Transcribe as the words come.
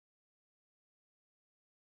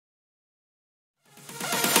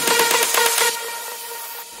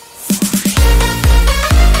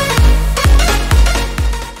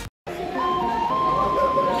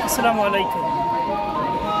আসসালামু আলাইকুম।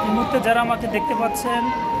 এই মুহূর্তে যারা আমাকে দেখতে পাচ্ছেন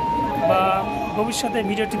বা ভবিষ্যতে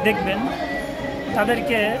ভিডিওটি দেখবেন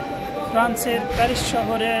তাদেরকে ফ্রান্সের প্যারিস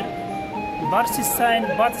শহরের বার্সিসাইন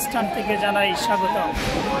বাস স্ট্যান্ড থেকে জানাই স্বাগতম।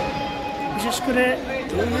 বিশেষ করে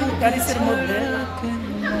প্যারিসের মধ্যে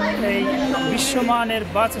এই বিশ্বমানের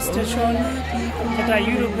বাস স্টেশন যেটা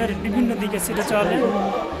ইউরোপের বিভিন্ন দিকে সেটা চলে।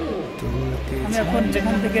 আমি এখন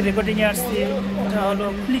যেখান থেকে রেকর্ডিংয়ে আসছি এটা হলো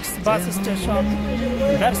flicks bus station,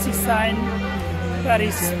 বার্সিসাইন,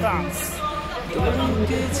 Paris, France.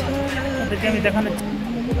 তাদেরকে আমি দেখানোর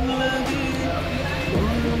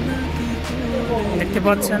দেখতে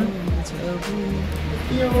পাচ্ছেন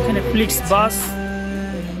এখানে ফ্লিক্স বাস,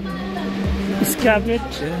 স্ক্যাবেট,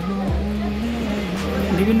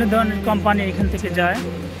 বিভিন্ন ধরনের কোম্পানি এখান থেকে যায়।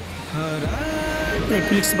 এই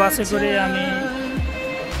ফ্লিক্স বাসে করে আমি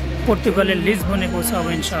পর্তুগালের লিসবনে পৌঁছাবো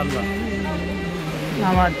ইনশাআল্লাহ।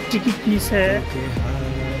 আমার টিকিট নিছে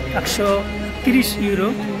 130 ইউরো।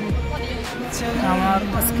 আমার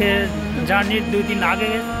আজকে জার্নির 2 দিন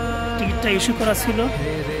আগে টিকিটটা ইস্যু করা ছিল।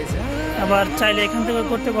 আবার চাইলে এখান থেকে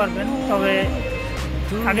করতে পারবেন, তবে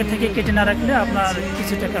আগে থেকে কেটে না রাখলে আপনার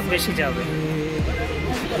কিছু টাকা বেশি যাবে।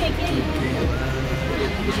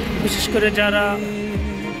 বিশেষ করে যারা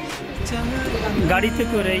গাড়িতে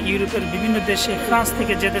করে ইউরোপের বিভিন্ন দেশে ফ্রান্স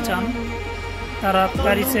থেকে যেতে চান তারা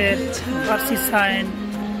প্যারিসের বার্সিসাইন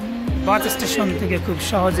বাস স্টেশন থেকে খুব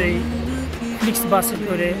সহজেই ফ্লিক্স বাসে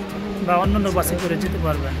করে বা অন্যান্য বাসে করে যেতে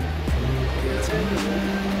পারবেন।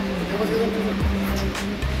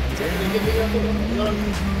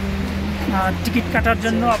 টিকিট কাটার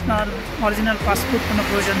জন্য আপনার অরিজিনাল পাসপোর্ট কোনো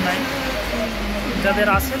প্রয়োজন নাই। যাদের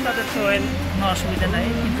আছে তাদের তো কোনো অসুবিধা নাই,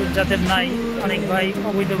 কিন্তু যাদের নাই, অনেক ভাই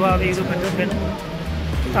অবৈধভাবে ইউরোপে ঢোকেন,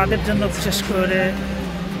 তাদের জন্য বিশেষ করে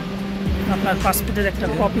আপনার পাসপোর্টের একটা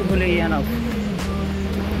কপি হলেই এনাফ।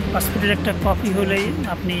 পাসপোর্টের একটা কপি হলেই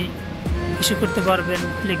আপনি ইস্যু করতে পারবেন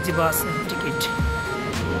ফ্লিক্স বাসের টিকিট।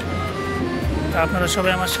 তা আপনারা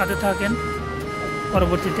সবাই আমার সাথে থাকেন,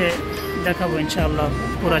 পরবর্তীতে দেখাবো ইনশাআল্লাহ।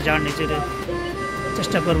 পুরো জার্নি জুড়ে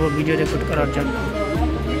চেষ্টা করব ভিডিও রেকর্ড করার জন্য।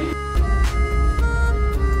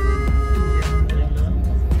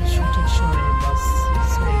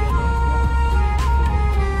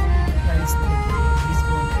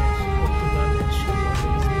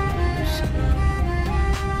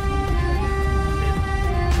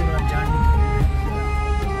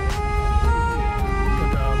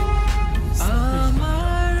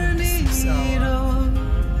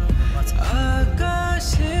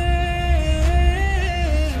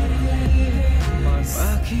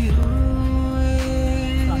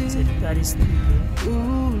 প্যারিস থেকে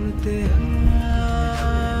উড়তে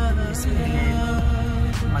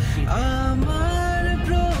আমার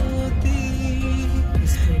প্রতি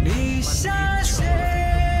নিঃশ্বাসে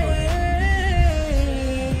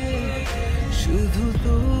শুধু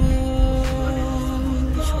তো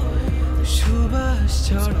সুবাস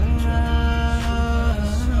ছড়া,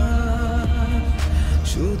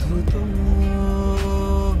 শুধু তো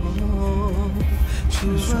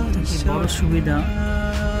বড় সুবিধা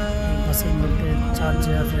বাসের মধ্যে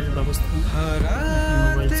চার্জারের ব্যবস্থা,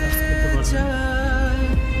 মোবাইল চার্জ করতে পারবেন।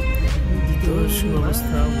 দ্বিতীয়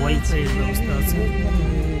সুব্যবস্থা ওয়াইফাই এর ব্যবস্থা আছে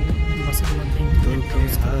বাসের মধ্যে, ইন্টারনেট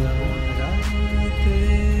ব্যবস্থা।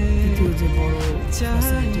 তৃতীয় যে বড়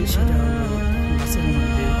ফ্যাসিলিটি সেটা হলো বাসের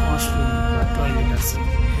মধ্যে ওয়াশরুম বা টয়লেট আছে।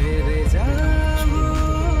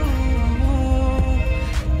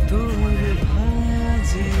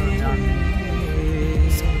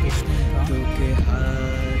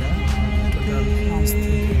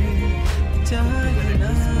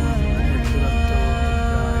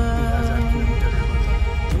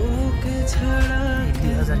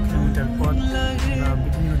 কিলোমিটার পথ আমরা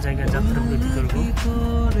বিভিন্ন জায়গায় যাত্রা গতি করব।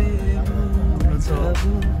 মূলত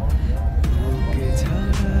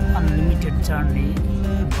unlimited journey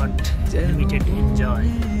but limited enjoy,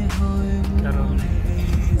 কারণ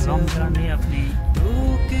লং জার্নি আপনি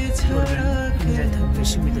এনজয় থাকবে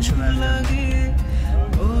সীমিত সময়ের জন্য।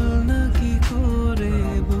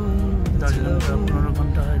 10 ঘন্টা 15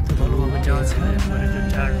 ঘন্টা হয়তো ভালোভাবে যাওয়া যায়, পরে একটু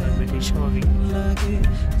টায়ার্ড লাগবে, এটাই স্বাভাবিক।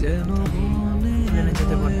 প্লেনে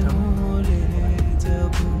যেতে পারতাম,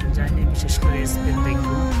 যাইনি। বিশেষ করে স্পেন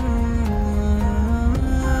দেখবো,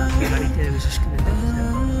 গাড়িতে বিশেষ করে দেখা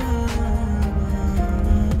যায়।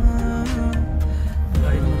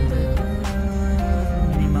 গাড়ির মধ্যে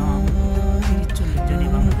মিনিমাম 30-40 জনই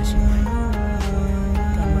বাংলাদেশি হয়,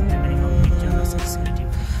 তার মধ্যে মিনিমাম 20 জন আছে সিলেটি।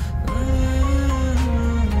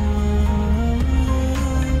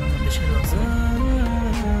 দেশেরও আছে।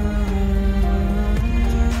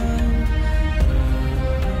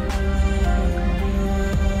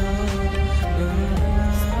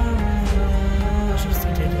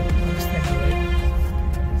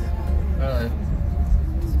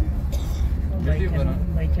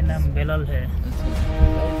 बेलाल है।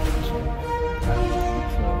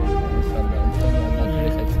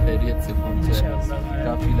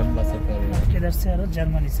 काफी लंबा सफर है। किधर से आ रहे हो?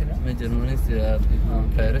 जर्मनी से? मैं जर्मनी से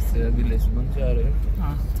पेरिस से अभी लिस्बन जा रहे हैं।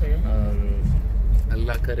 और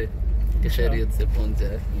अल्लाह करे कि खैरियत से पहुंच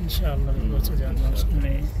जाए। इंशाअल्लाह पहुंच जाएगा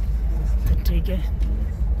उसमें। तो ठीक है,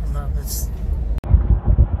 अल्लाह हाफ़िज़।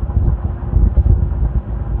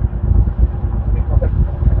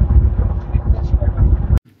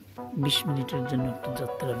 20 মিনিটের জন্য একটা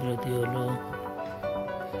যাত্রা বিরতি হলো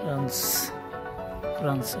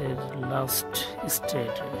ফ্রান্সের লাস্ট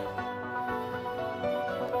স্টেটে।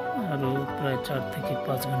 আরও প্রায় 4 থেকে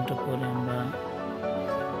 5 ঘন্টা পরে আমরা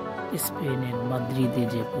স্পেনের মাদ্রিদে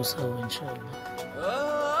যে পৌঁছাবো ইনশাআল্লাহ।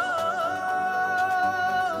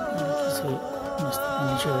 কিছু নাস্তা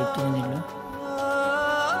পানি সহ একটু নিল,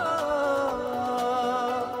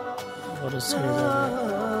 আবারও ছেড়ে যাবে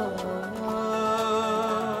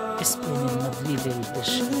স্পেনের মাদ্রিদের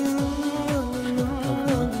উদ্দেশ্যে।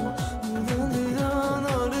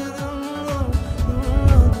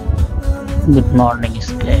 Good morning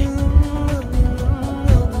Spain.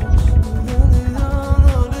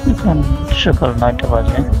 এখন সকাল 9টা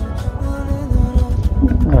বাজে,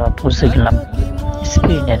 পৌঁছে গেলাম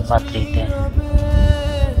স্পেনের মাদ্রিদে।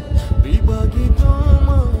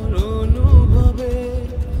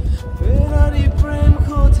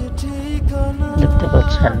 দেখতে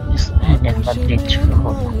পাচ্ছেন স্পেনের মাদ্রিদ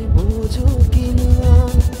শহর।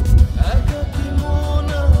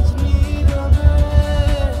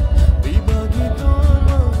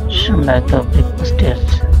 সামনে তো ব্রেকফাস্টের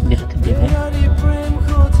বিরতি দেবে।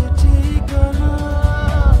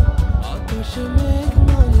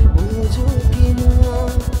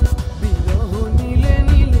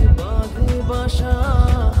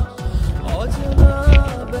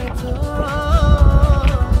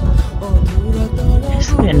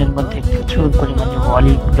 স্পেনের মধ্যে প্রচুর পরিমাণে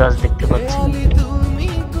অলিভ গাছ দেখতে পাচ্ছি।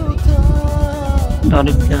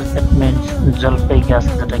 অলিভ গাছ দ্যাট মিনস জলপাই গাছ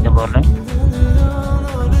যেটাকে বলে।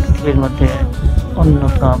 এর মধ্যে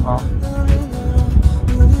অন্যতম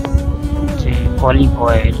যে অলিভ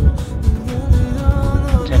অয়েল,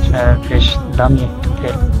 যেটা বেশ দামি একটা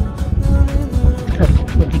তেল, তার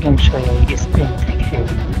অধিকাংশই স্পেন থেকে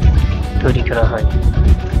তৈরি করা হয়।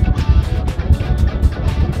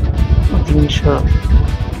 অধিকাংশ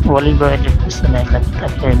অলিভ অয়েলের পিছনে লেখা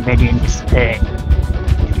থাকে মেড ইন স্পেন।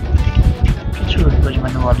 প্রচুর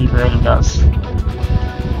পরিমাণে অলিভ অয়েল গাছ।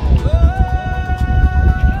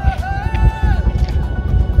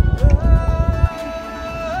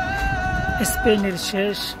 স্পেনের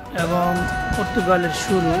শেষ এবং পর্তুগালের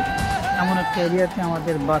শুরু এমন একটা এরিয়াতে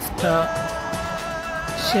আমাদের বাসটা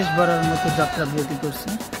শেষবারের মতো যাত্রা বিরতি করছে।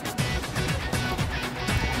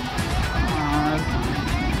 আর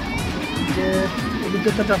যে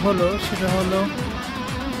অভিজ্ঞতাটা হলো সেটা হলো,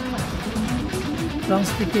 ফ্রান্স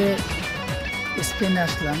থেকে স্পেনে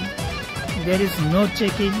আসলাম। There is no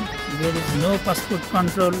checking, there is no passport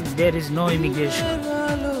control, there is no immigration.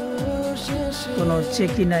 কোনো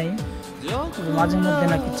চেকই নাই। মাঝে মধ্যে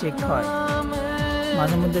নাকি চেক হয়,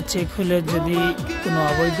 মাঝে মধ্যে চেক হলে যদি কোনো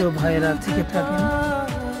অবৈধ ভাইয়েরা থেকে থাকেন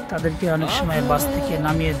তাদেরকে অনেক সময় বাস থেকে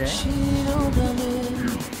নামিয়ে দেয়।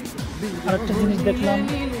 আরেকটা জিনিস দেখলাম,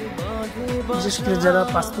 বিশেষ করে যারা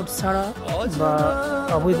পাসপোর্ট ছাড়া বা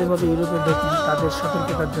অবৈধভাবে ইউরোপে ঢোকেন তাদের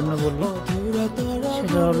সতর্কতার জন্য বলি,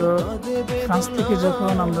 সেটা হলো ফ্রান্স থেকে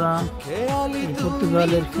যখন আমরা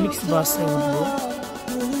পর্তুগালের ফ্লিক্স বাসে উঠব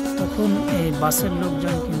তখন এই বাসের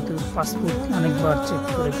লোকজন কিন্তু পাসপোর্ট অনেকবার চেক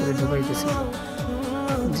করে করে ঢুকাইতেছিল।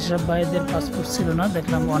 যেসব ভাইদের পাসপোর্ট ছিল না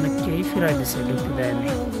দেখলাম অনেককেই ফেরাই দিয়েছে, ঢুকতে দেয়নি।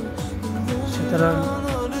 সুতরাং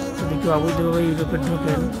যদি কেউ অবৈধভাবে ইউরোপে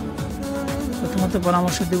ঢোকেন, প্রথমত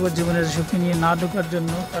পরামর্শ দেব জীবনের ঝুঁকি নিয়ে না ঢোকার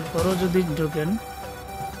জন্য। তারপরেও যদি ঢোকেন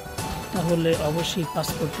তাহলে অবশ্যই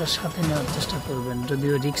পাসপোর্টটা সাথে নেওয়ার চেষ্টা করবেন,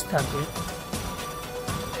 যদিও রিস্ক থাকে।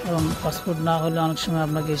 কারণ পাসপোর্ট না হলে অনেক সময়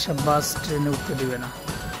আপনাকে এইসব বাস ট্রেনে উঠতে দেবে না।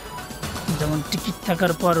 যেমন টিকিট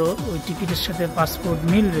থাকার পরও ওই টিকিটের সাথে পাসপোর্ট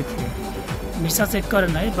মিল রেখে, ভিসা চেক করে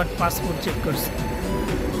নাই বাট পাসপোর্ট চেক করছে।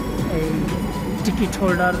 এই টিকিট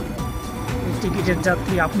হোল্ডার, এই টিকিটের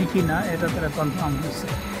যাত্রী আপনি কি না এটা তারা কনফার্ম হয়েছে।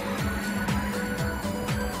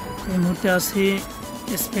 এই মুহূর্তে আছি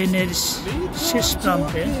স্পেনের শেষ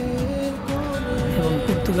প্রান্তে এবং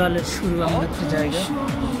পর্তুগালের শুরু এমন একটা জায়গা।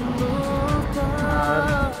 আর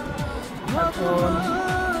এখন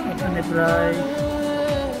এখানে প্রায়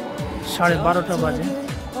 12:30 বাজে।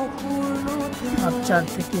 আর 4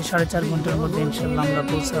 থেকে 4.5 ঘন্টার মধ্যে ইনশাল্লাহ আমরা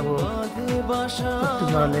পৌঁছাবো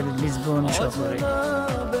পর্তুগালের লিসবন শহরে।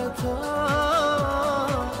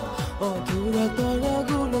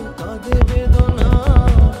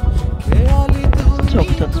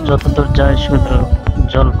 যতদূর যায় শুধু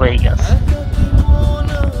জলপাই গাছ।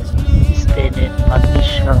 স্পেনের মাদ্রিদ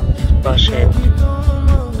শহরের পাশে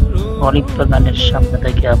অলিভ বাগানের সামনে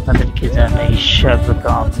থেকে আপনাদেরকে জানাই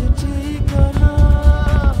স্বাগতম।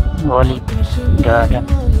 অলিভ গার্ডেন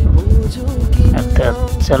অর্থাৎ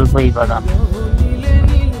জলপাই বাগান,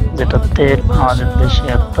 যেটা তেল আমাদের দেশে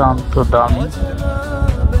অত্যন্ত দামি।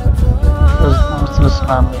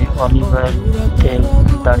 অলিভ অয়েল তেল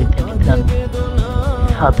দাড়িতে নিতেন,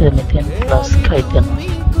 হাতে নিতেন, প্লাস খাইতেন।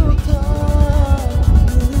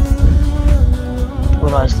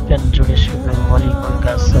 পুরো স্পেন জুড়ে শুধু অলিভ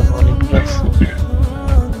গাছ আর অলিভ গাছ।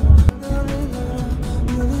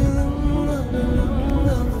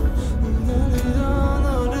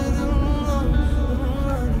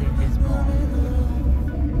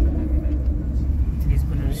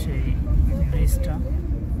 লিসবনের সেই ব্রিজটা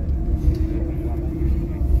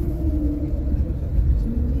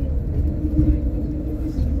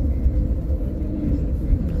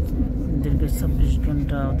দীর্ঘ 26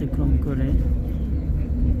 ঘন্টা অতিক্রম করে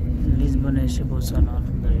লিসবনে এসে পৌঁছানো,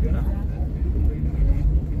 আলহামদুলিল্লাহ।